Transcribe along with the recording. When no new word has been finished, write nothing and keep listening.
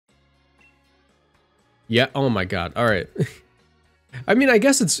Yeah, oh my god. All right. I mean, I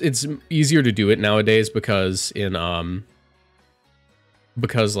guess it's easier to do it nowadays because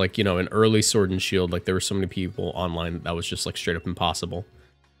because like, you know, in early Sword and Shield, like there were so many people online that was just like straight up impossible.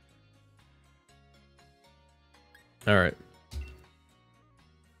 All right.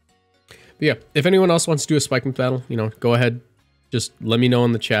 But yeah, if anyone else wants to do a Spikemuth battle, you know, go ahead. Just let me know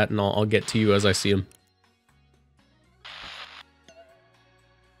in the chat and I'll get to you as I see them.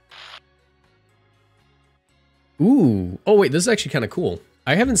 Ooh. Oh wait, this is actually kind of cool.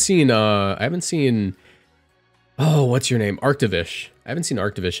 I haven't seen oh, what's your name? Arctivish. I haven't seen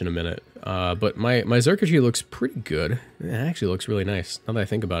Arctivish in a minute. But my Xerkatry looks pretty good. It actually looks really nice now that I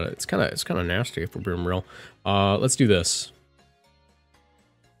think about it. It's kind of nasty if we're being real. Let's do this.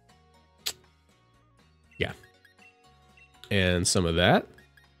 Yeah. And some of that.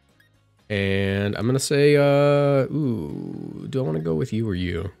 And I'm gonna say, ooh, do I want to go with you or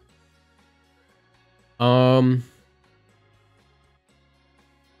you?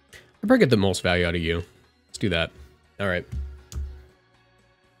 I'll probably get the most value out of you. Let's do that. All right.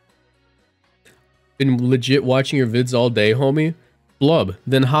 Been legit watching your vids all day, homie. Blub.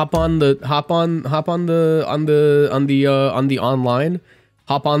 Then hop on the online.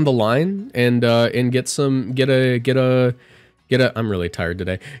 Hop on the line and get a I'm really tired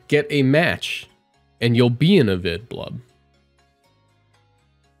today. Get a match and you'll be in a vid, Blub.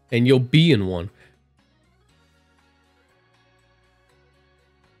 And you'll be in one.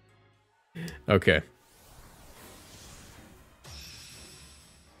 Okay.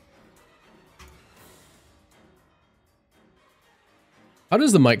 How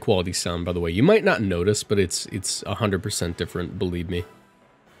does the mic quality sound, by the way? You might not notice, but it's 100% different, believe me.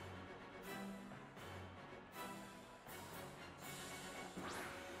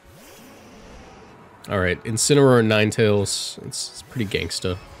 Alright, Incineroar and Ninetales. It's pretty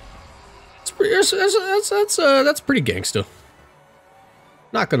gangsta. That's pretty gangsta.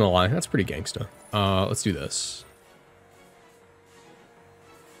 Not gonna lie, that's pretty gangsta. Let's do this.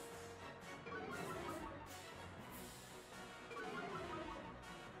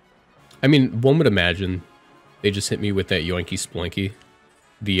 I mean, one would imagine they just hit me with that yoinky splinky.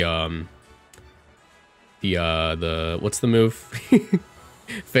 The what's the move?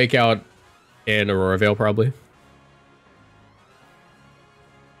 Fake out and Aurora Veil, probably.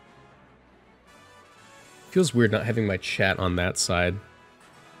 Feels weird not having my chat on that side.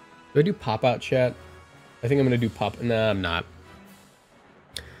 Do I do pop-out chat? I think I'm gonna do pop... Nah, I'm not.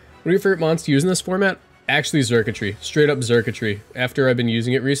 What are your favorite mons to use in this format? Actually, Xerkatry. Straight up Xerkatry. After I've been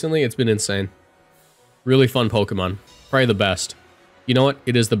using it recently, it's been insane. Really fun Pokemon. Probably the best. You know what?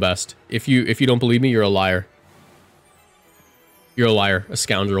 It is the best. If you don't believe me, you're a liar. You're a liar. A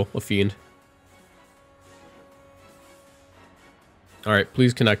scoundrel. A fiend. Alright,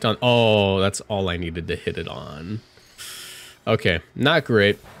 please connect on... Oh, that's all I needed to hit it on. Okay, not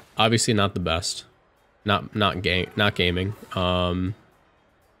great. Obviously not the best. Not gaming. Let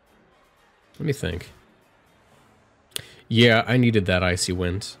me think. Yeah, I needed that Icy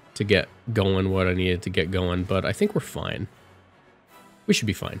Wind to get going what I needed to get going, but I think we're fine. We should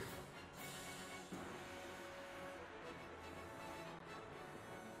be fine.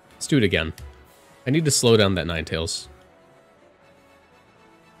 Let's do it again. I need to slow down that Ninetales.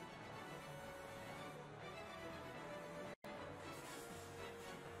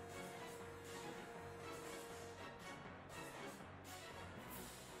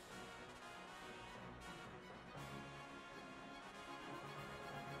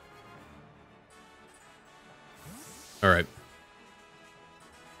 Alright.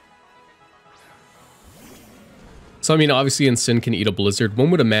 So, I mean, obviously Incin can eat a Blizzard.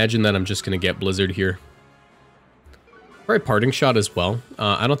 One would imagine that I'm just going to get Blizzard here. Probably Parting Shot as well.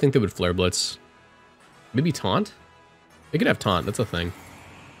 I don't think they would Flare Blitz. Maybe Taunt? They could have Taunt, that's a thing.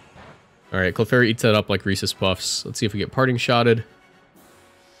 Alright, Clefairy eats that up like Reese's Puffs. Let's see if we get Parting Shotted.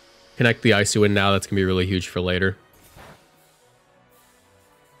 Connect the Icy Wind now, that's going to be really huge for later.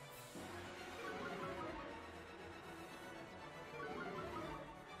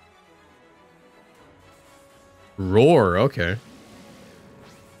 Roar, okay.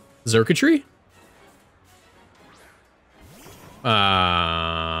 Xerkatry?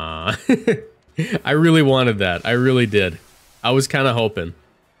 I really wanted that. I really did. I was kind of hoping.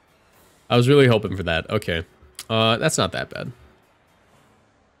 I was really hoping for that. Okay. That's not that bad.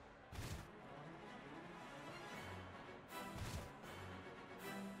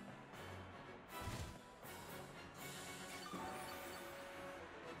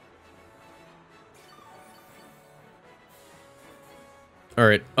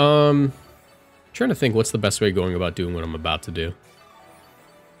 Alright, trying to think what's the best way of going about doing what I'm about to do.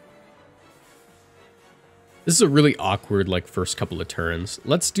 This is a really awkward, like, first couple of turns.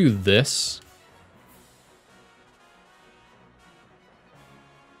 Let's do this.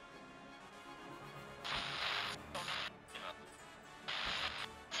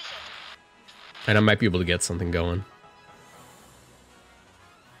 And I might be able to get something going.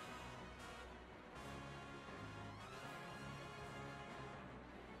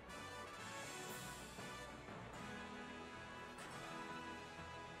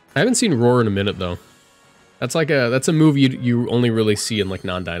 I haven't seen Roar in a minute, though. That's like that's a move you only really see in, like,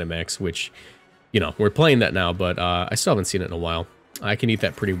 non-Dynamax, which, you know, we're playing that now, but I still haven't seen it in a while. I can eat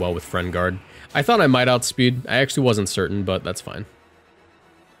that pretty well with Friend Guard. I thought I might outspeed. I actually wasn't certain, but that's fine.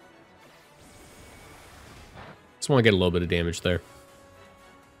 Just want to get a little bit of damage there.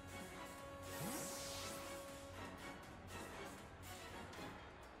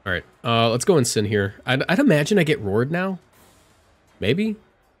 Alright, let's go and Sin here. I'd imagine I get roared now. Maybe?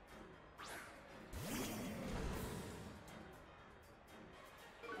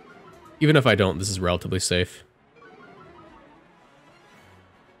 Even if I don't, this is relatively safe.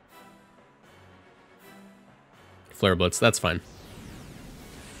 Flare Blitz, that's fine.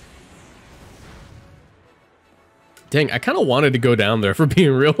 Dang, I kind of wanted to go down there, if we're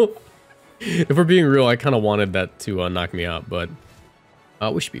being real. If we're being real, I kind of wanted that to knock me out, but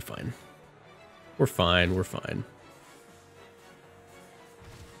we should be fine. We're fine, we're fine.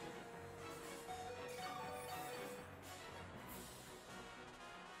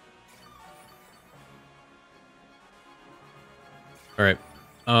 Alright,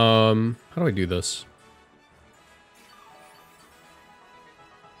 how do I do this?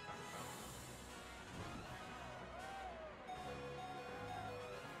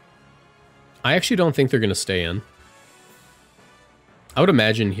 I actually don't think they're going to stay in. I would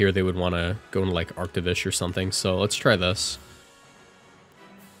imagine here they would want to go into, like, Arctivish or something, so let's try this.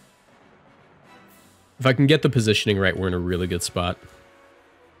 If I can get the positioning right, we're in a really good spot.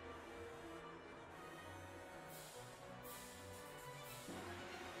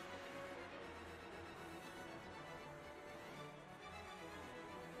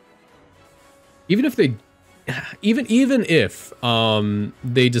 Even if they... Even if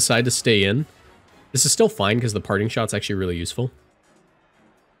they decide to stay in, this is still fine because the parting shot's actually really useful.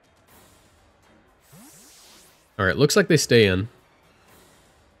 Alright, looks like they stay in.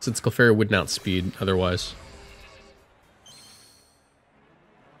 Since Clefairy wouldn't outspeed otherwise.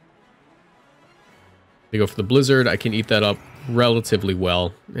 They go for the Blizzard. I can eat that up relatively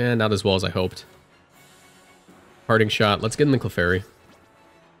well. Eh, not as well as I hoped. Parting shot. Let's get in the Clefairy.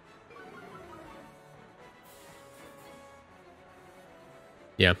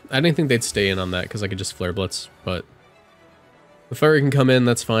 Yeah, I didn't think they'd stay in on that because I could just Flare Blitz, but the Fairy can come in,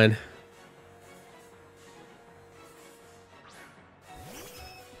 that's fine.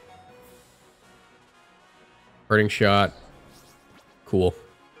 Parting shot. Cool.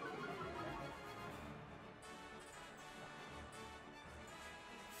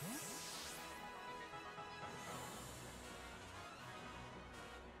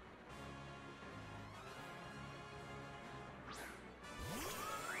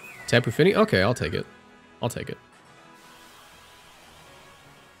 Tapu Fini? Okay, I'll take it. I'll take it.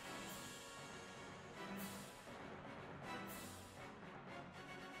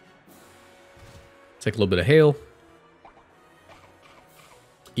 Take a little bit of Hail.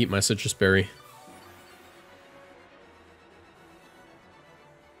 Eat my Citrus Berry.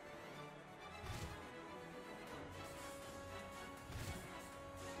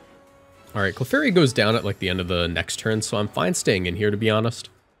 Alright, Clefairy goes down at like the end of the next turn, so I'm fine staying in here, to be honest.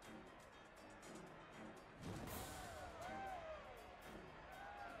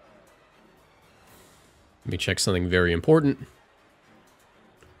 Let me check something very important.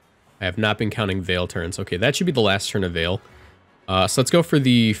 I have not been counting Veil turns. Okay, that should be the last turn of Veil. So let's go for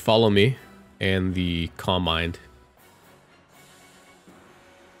the Follow Me and the Calm Mind.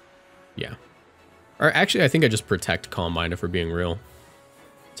 Yeah. Or actually, I think I just protect Calm Mind if we're being real.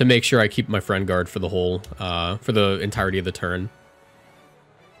 To make sure I keep my Friend Guard for the whole, for the entirety of the turn.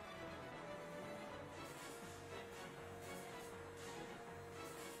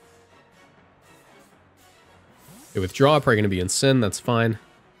 Okay, withdraw, probably going to be in Sin, that's fine.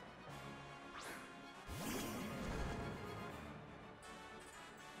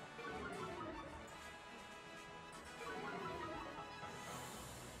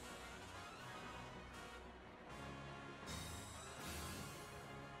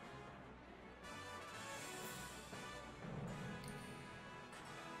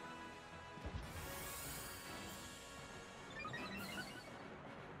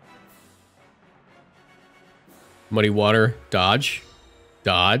 Muddy Water, dodge,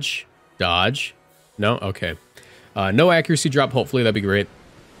 dodge, dodge. No? Okay. No accuracy drop, hopefully. That'd be great.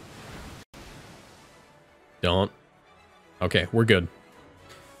 Don't. Okay, we're good.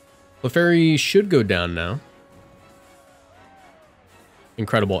 Clefairy should go down now.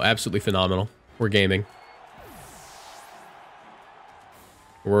 Incredible. Absolutely phenomenal. We're gaming.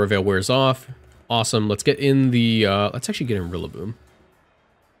 Aurora Veil wears off. Awesome. Let's get in the... let's actually get in Rillaboom.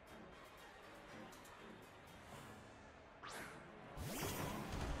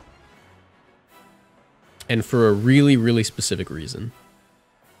 And for a really, really specific reason.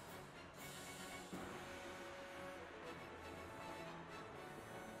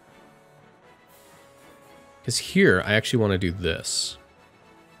 Because here, I actually want to do this.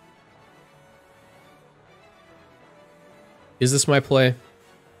 Is this my play?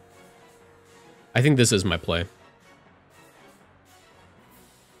 I think this is my play.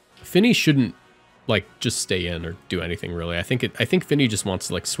 Finny shouldn't, like, just stay in or do anything, really. I think Finny just wants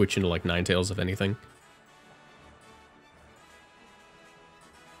to, like, switch into, like, Ninetales, if anything.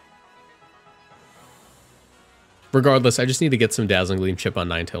 Regardless, I just need to get some Dazzling Gleam chip on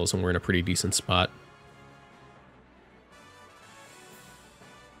Ninetales, and we're in a pretty decent spot.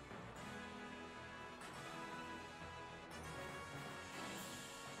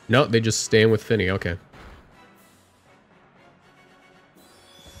 No, they just stay in with Finny. Okay.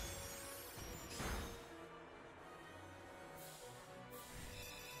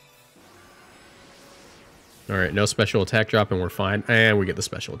 Alright, no special attack drop, and we're fine. And we get the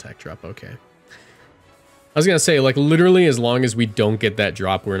special attack drop. Okay. I was gonna say, like, literally, as long as we don't get that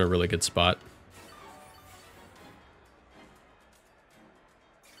drop, we're in a really good spot.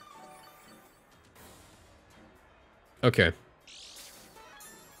 Okay.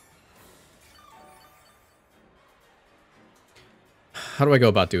 How do I go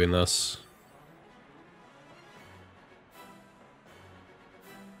about doing this?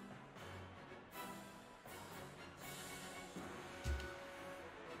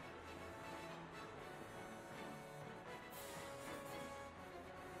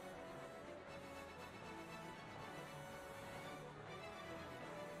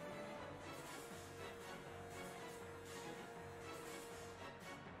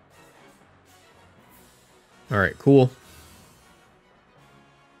 Alright, cool.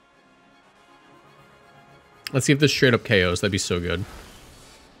 Let's see if this straight up KOs. That'd be so good.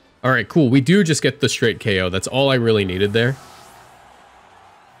 Alright, cool. We do just get the straight KO. That's all I really needed there.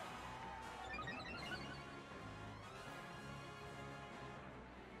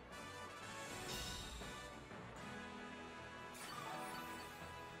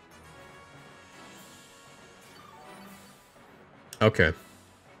 Okay.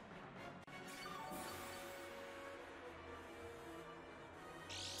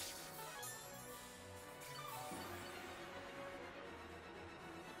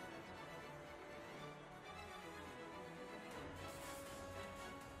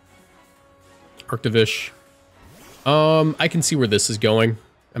 Arctivish. I can see where this is going.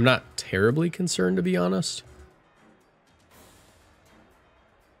 I'm not terribly concerned, to be honest.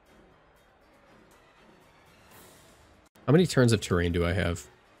 How many turns of terrain do I have?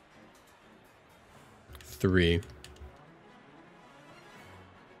 3.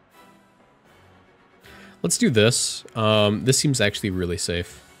 Let's do this. This seems actually really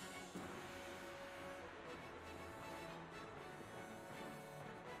safe.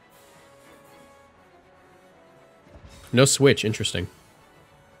 No switch, interesting.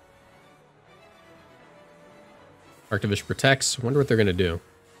 Arctivish protects. Wonder what they're gonna do.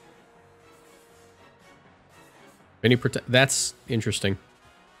 Any protect? That's interesting.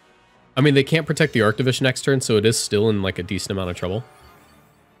 I mean, they can't protect the Arctivish next turn, so it is still in like a decent amount of trouble.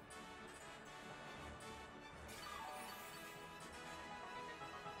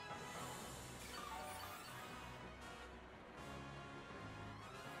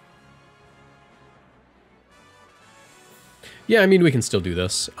 Yeah, I mean, we can still do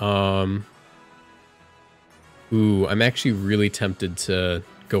this. Ooh, I'm actually really tempted to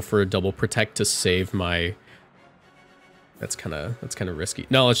go for a double protect to save my... That's kind of risky.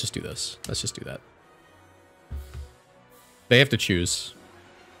 No, let's just do this. Let's just do that. They have to choose.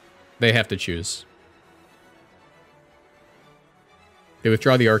 They have to choose. They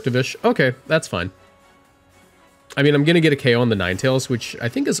withdraw the Arctivish. Okay, that's fine. I mean, I'm going to get a KO on the Ninetales, which I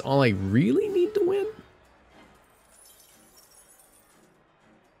think is all I really need to win.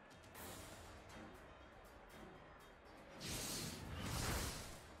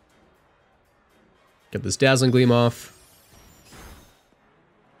 Get this Dazzling Gleam off.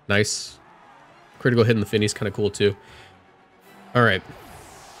 Nice. Critical hit in the Finny's kind of cool, too. All right.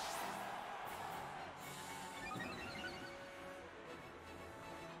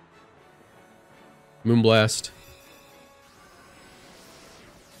 Moonblast.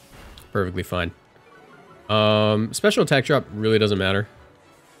 Perfectly fine. Special attack drop really doesn't matter.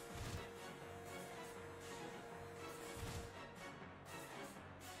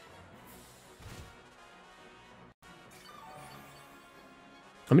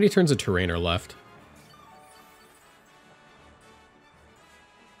 How many turns of terrain are left?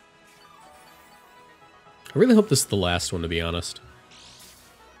 I really hope this is the last one, to be honest.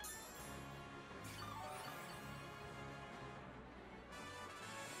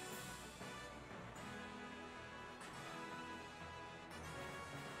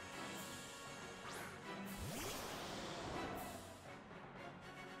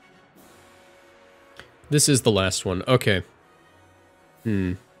 This is the last one. Okay.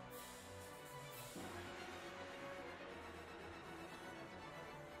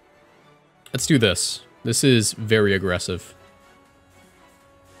 Let's do this. This is very aggressive.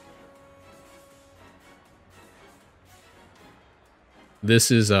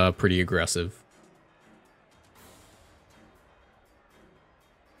 This is pretty aggressive.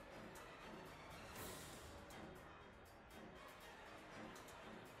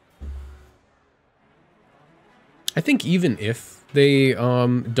 I think even if they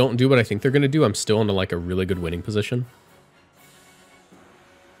don't do what I think they're going to do, I'm still in like a really good winning position.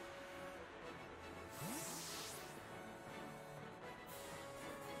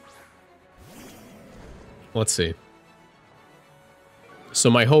 Let's see. So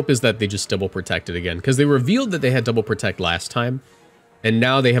my hope is that they just double protect it again, because they revealed that they had double protect last time, and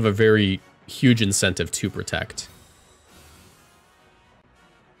now they have a very huge incentive to protect.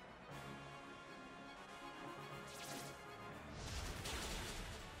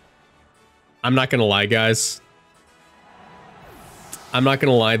 I'm not gonna lie, guys. I'm not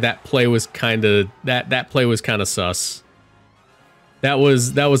gonna lie, that play was kinda that play was kinda sus. That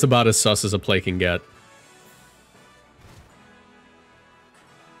was about as sus as a play can get.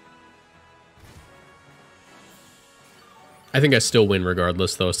 I think I still win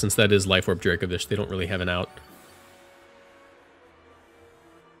regardless, though, since that is Life Orb Dracovish. They don't really have an out.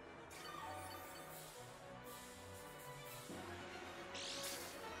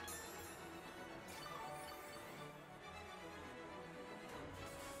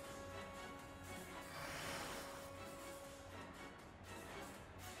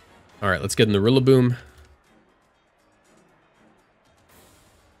 Alright, let's get in the Rillaboom.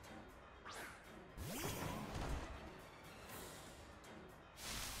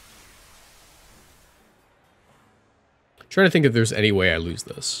 Trying to think if there's any way I lose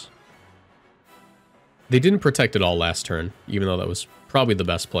this. They didn't protect it all last turn, even though that was probably the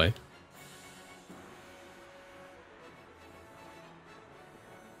best play.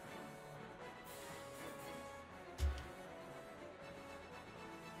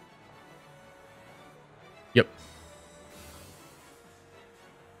 Yep.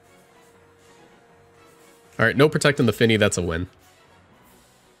 Alright, no protecting the Finny, that's a win.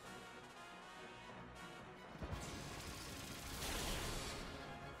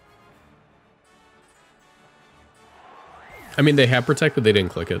 I mean, they have protect, but they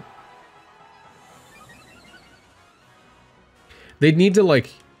didn't click it. They'd need to, like,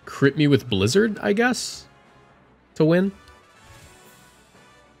 crit me with Blizzard, I guess, to win.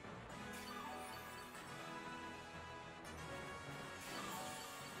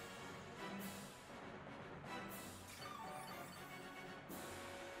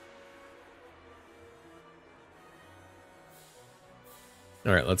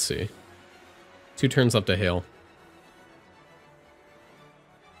 All right, let's see. 2 turns left to Hail.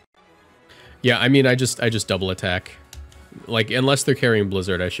 Yeah, I mean, I just double attack. Like, unless they're carrying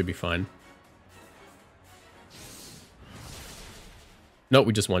Blizzard, I should be fine. Nope,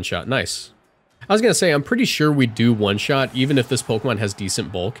 we just one-shot. Nice. I was gonna say, I'm pretty sure we do one-shot, even if this Pokemon has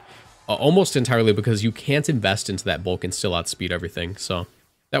decent bulk. Almost entirely because you can't invest into that bulk and still outspeed everything, so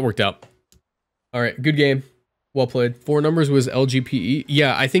that worked out. Alright, good game. Well played. 4 numbers was LGPE.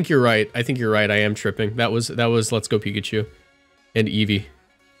 Yeah, I think you're right. I think you're right. I am tripping. That was Let's Go Pikachu. And Eevee.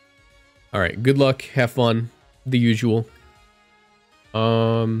 Alright, good luck, have fun, the usual.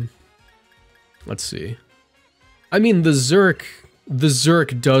 Let's see. I mean, the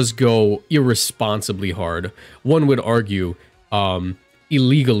Zerk does go irresponsibly hard. One would argue,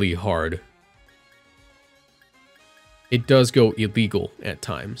 illegally hard. It does go illegal at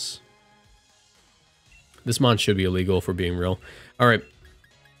times. This mon should be illegal, if we're being real. Alright.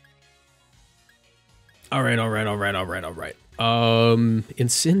 Alright.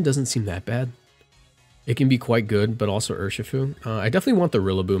 Incin doesn't seem that bad. It can be quite good, but also Urshifu. I definitely want the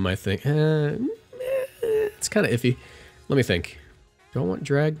Rillaboom, I think. It's kind of iffy. Let me think. Do I want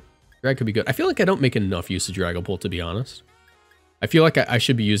Drag? Drag could be good. I feel like I don't make enough use of Dragapult, to be honest. I feel like I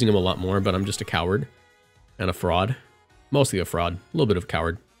should be using him a lot more, but I'm just a coward and a fraud. Mostly a fraud, a little bit of a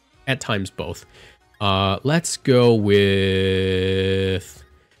coward. At times, both. Let's go with...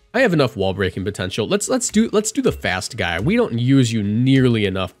 I have enough wall breaking potential. Let's do the fast guy. We don't use you nearly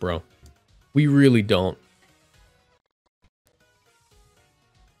enough, bro. We really don't.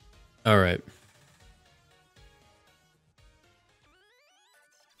 All right.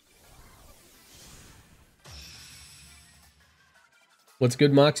 What's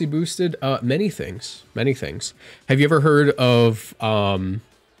good, Moxie boosted? Many things. Many things. Have you ever heard of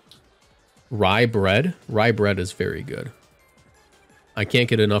rye bread? Rye bread is very good. I can't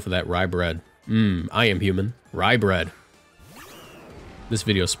get enough of that rye bread. I am human. Rye bread. This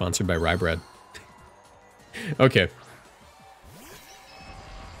video is sponsored by rye bread. Okay.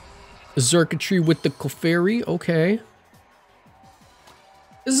 Circuitry with the Clefairy. Okay.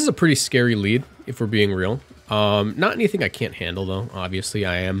 This is a pretty scary lead, if we're being real. Not anything I can't handle, though. Obviously,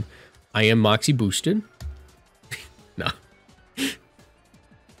 I am Moxie boosted. Nah.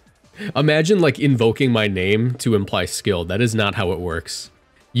 Imagine, like, invoking my name to imply skill. That is not how it works.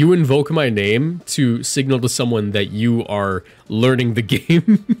 You invoke my name to signal to someone that you are learning the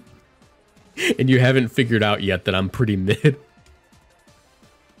game. And you haven't figured out yet that I'm pretty mid.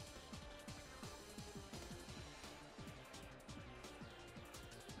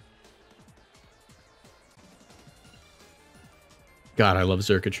 God, I love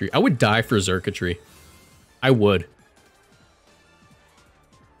Circuitry. I would die for Circuitry. I would.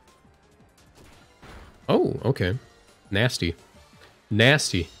 Oh, okay. Nasty.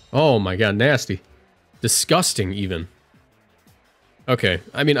 Nasty. Oh my god, nasty. Disgusting, even. Okay,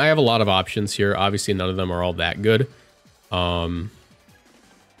 I mean, I have a lot of options here. Obviously, none of them are all that good.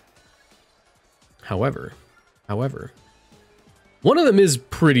 However, one of them is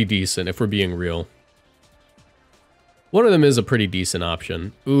pretty decent, if we're being real. One of them is a pretty decent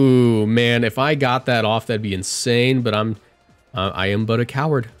option. Ooh, man, if I got that off, that'd be insane, but I am but a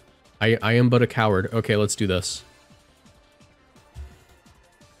coward. I am but a coward. Okay, let's do this.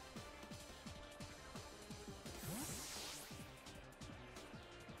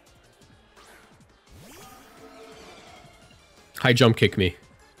 High jump kick me.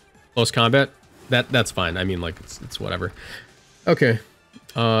 Close combat? That's fine. I mean, like, it's whatever. Okay.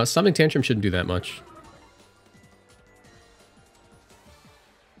 Summoning Tantrum shouldn't do that much.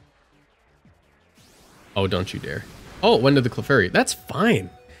 Oh, don't you dare. Oh, it went to the Clefairy. That's fine.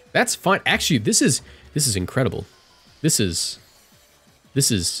 That's fine. Actually, this is incredible. This is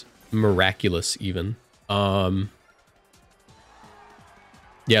miraculous, even. Yeah,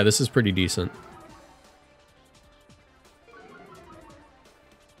 this is pretty decent.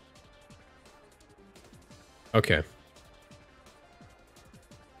 Okay.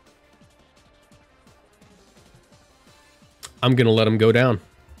 I'm gonna let him go down.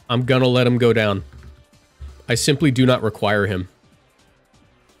 I'm gonna let him go down. I simply do not require him.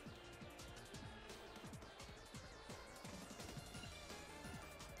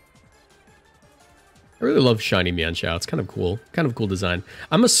 I really love Shiny Mienshao. It's kind of cool. Kind of cool design.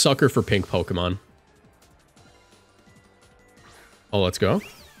 I'm a sucker for pink Pokemon. Oh, let's go.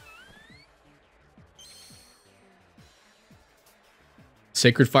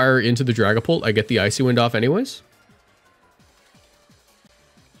 Sacred Fire into the Dragapult. I get the Icy Wind off anyways.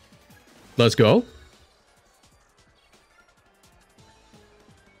 Let's go.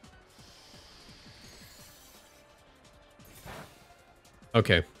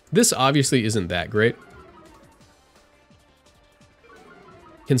 Okay. This obviously isn't that great,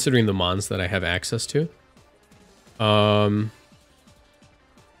 considering the mons that I have access to. How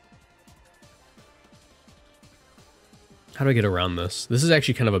do I get around this? This is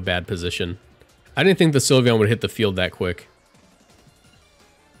actually kind of a bad position. I didn't think the Sylveon would hit the field that quick.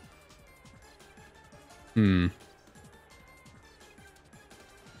 You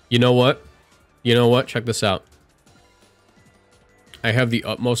know what? You know what? Check this out. I have the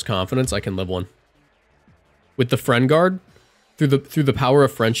utmost confidence I can live one. With the Friend Guard, through the power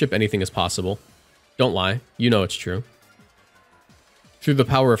of friendship, anything is possible. Don't lie. You know it's true. Through the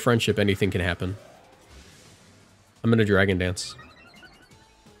power of friendship, anything can happen. I'm gonna Dragon Dance.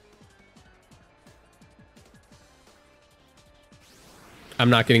 I'm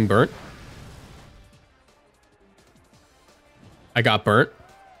not getting burnt. I got burnt.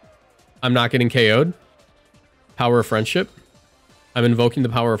 I'm not getting KO'd. Power of friendship. I'm invoking the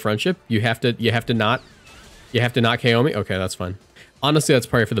power of friendship. You have to not KO me. Okay, that's fine. Honestly, that's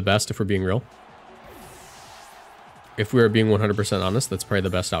probably for the best if we're being real. If we are being 100% honest, that's probably the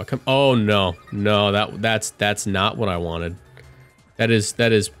best outcome. Oh no, no, that's not what I wanted.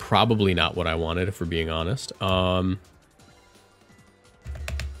 That is probably not what I wanted, if we're being honest. I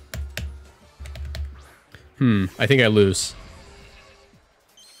think I lose.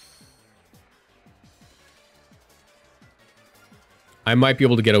 I might be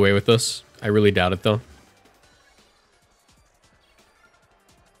able to get away with this. I really doubt it, though.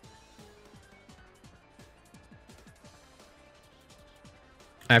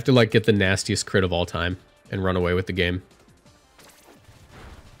 I have to, like, get the nastiest crit of all time and run away with the game.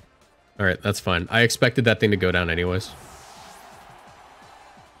 Alright, that's fine. I expected that thing to go down anyways.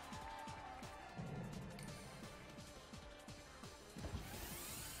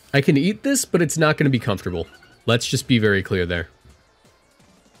 I can eat this, but it's not going to be comfortable. Let's just be very clear there.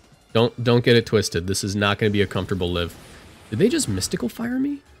 Don't get it twisted. This is not going to be a comfortable live. Did they just mystical fire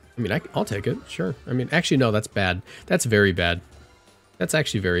me? I mean, I'll take it. Sure. I mean, actually, no, that's bad. That's very bad. That's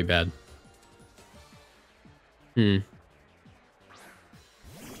actually very bad.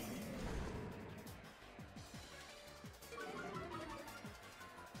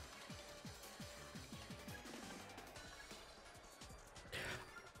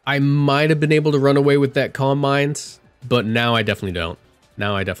 I might have been able to run away with that Calm Mind, but now I definitely don't.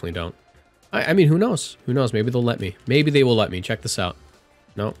 Now I definitely don't. I mean, who knows? Who knows? Maybe they'll let me. Maybe they will let me. Check this out.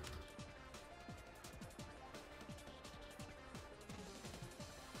 No.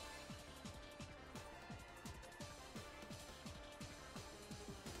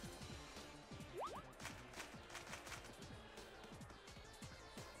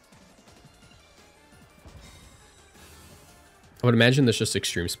 I would imagine that's just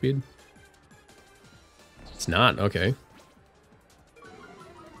extreme speed. It's not. Okay.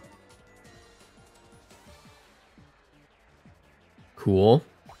 Cool.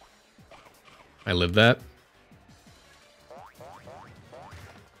 I live that.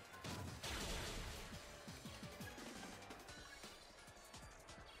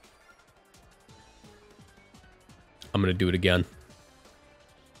 I'm gonna do it again.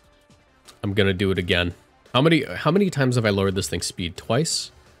 I'm gonna do it again. How many times have I lowered this thing's speed?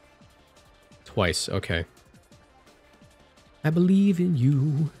 Twice? Twice, okay. I believe in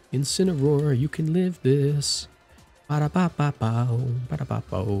you, Incineroar, you can live this. Ba-da-ba-ba-bow,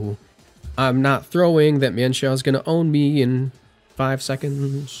 ba-da-ba-bow. I'm not throwing, that Mienshao gonna own me in 5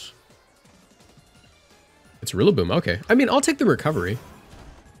 seconds. It's Rillaboom, okay. I mean, I'll take the recovery.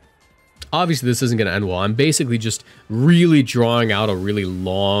 Obviously, this isn't going to end well. I'm basically just really drawing out a really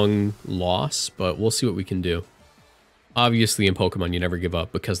long loss, but we'll see what we can do. Obviously, in Pokemon, you never give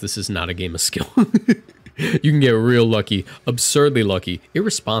up because this is not a game of skill. You can get real lucky, absurdly lucky,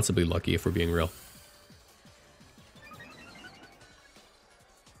 irresponsibly lucky if we're being real.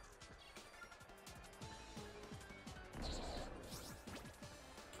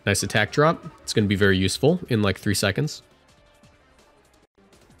 Nice attack drop. It's going to be very useful in like 3 seconds.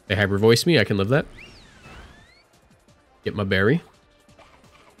 They hyper voice me, I can live that. Get my berry.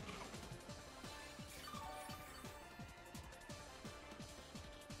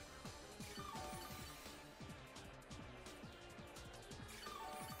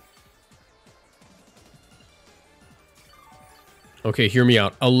 Okay, hear me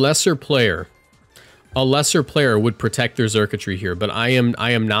out. A lesser player would protect their circuitry here, but I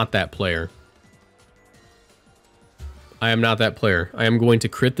am not that player. I am not that player. I am going to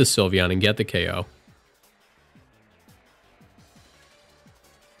crit the Sylveon and get the KO.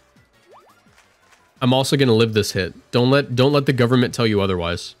 I'm also going to live this hit. Don't let the government tell you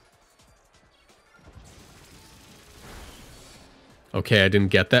otherwise. Okay, I didn't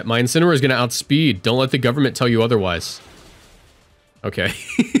get that. My Incineroar is going to outspeed. Don't let the government tell you otherwise. Okay.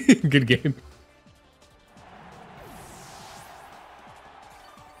 Good game.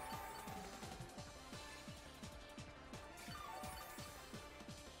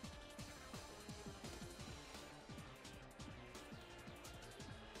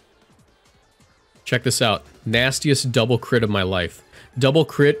 Check this out. Nastiest double crit of my life. Double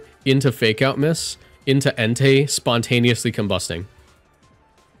crit into Fake Out Miss, into Entei spontaneously combusting.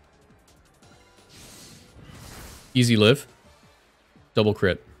 Easy live. Double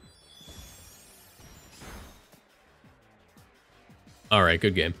crit. Alright,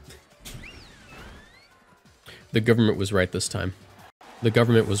 good game. The government was right this time. The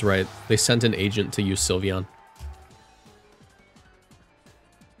government was right. They sent an agent to use Sylveon.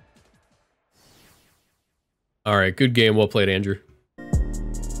 Alright, good game. Well played, Andrew.